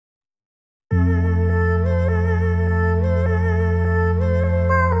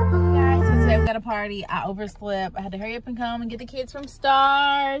party. I overslept. I had to hurry up and come and get the kids from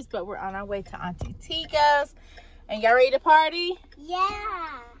Stars, but we're on our way to Auntie Tika's. And y'all ready to party?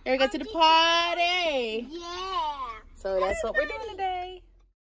 Yeah. Ready to go to the party? Yeah. So that's what we're doing today.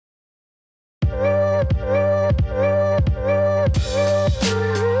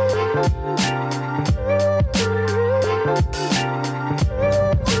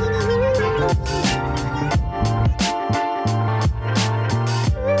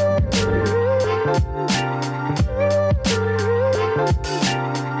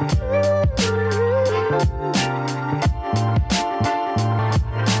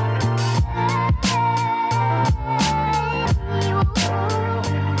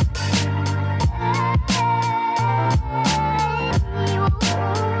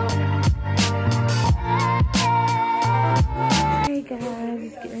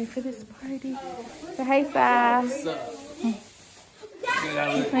 For this party. So hey, Sai. What's up?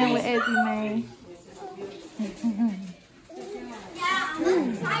 Playing with Ezzy, man.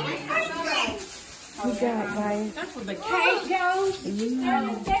 We got, guys. That's what the cake goes.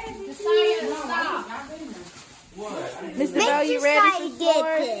 Mr. Bell, you ready for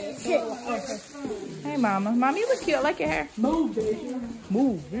sports? Hey, Mama. Mama, you look cute. I like your hair. Move, baby.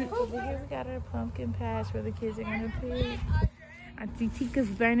 Move it. Over here, we got our pumpkin patch where the kids are going to pick. Auntie Tika's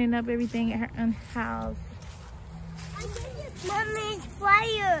burning up everything at her own house. Mommy's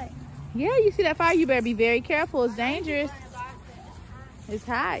fire. Yeah, you see that fire? You better be very careful. It's dangerous. It's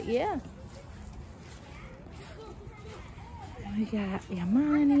hot, yeah. We got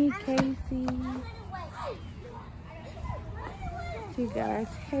Yamani, Casey. We got our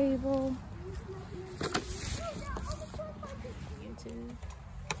table. YouTube.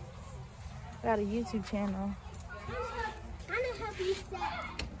 Got a YouTube channel.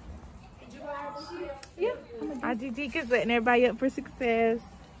 Yeah. Auntie Tika's letting everybody up for success.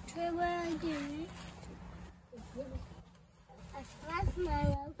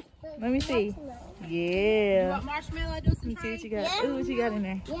 Let me see. Yeah. You want marshmallow? Do some. Let me see what you got. Ooh, what you got in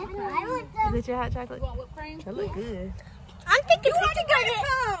there? Yeah, I want them. Is it your hot chocolate? You want whipped cream? That look good. I'm taking pictures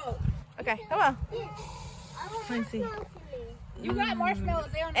of it. Okay, come on. Let me see. You got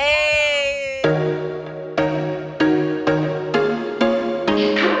marshmallows there on the Hey!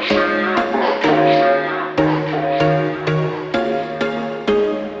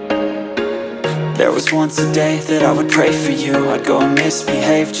 There was once a day that I would pray for you. I'd go and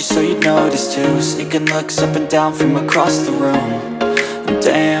misbehave just so you'd notice too. Sneaking looks up and down from across the room. And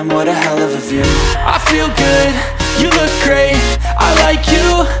damn, what a hell of a view. I feel good, you look great, I like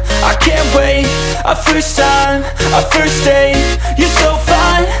you, I can't wait. A first time, a first date. You're so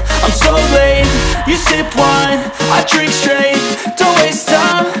fine, I'm so late. You sip wine, I drink straight. Don't waste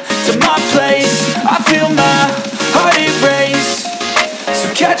time to my place. I feel my heart erase. So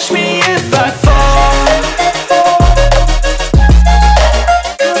catch me if I fall.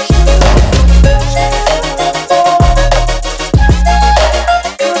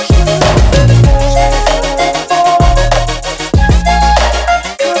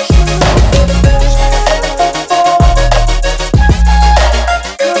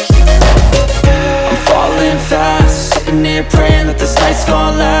 I'm falling fast, sitting here praying that this night's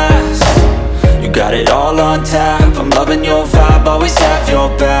gonna last. You got it all on tap, I'm loving your vibe, always have your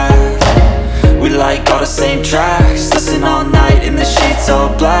back. We like all the same tracks, listen all night in the sheets all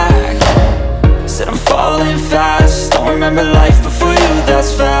black. Said I'm falling fast, don't remember life before you,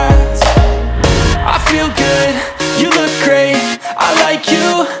 that's fact. I feel good, you look great, I like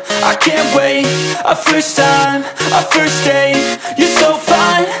you, I can't wait. A first time, a first date. You're so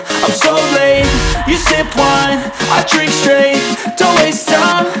fine, I'm so late. You sip wine, I drink straight. Don't waste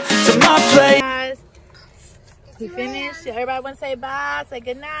time to my place. We finished. Everybody want to say bye. Say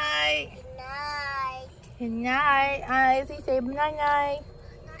good night. Good Good night. night. Izzy, say night night.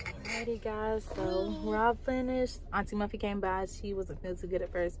 Alrighty, guys. So we're all finished. Auntie Muffy came by. She wasn't feeling too good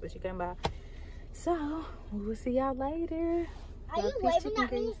at first, but she came by. So we will see y'all later. Are you waving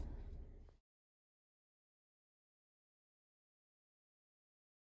at me?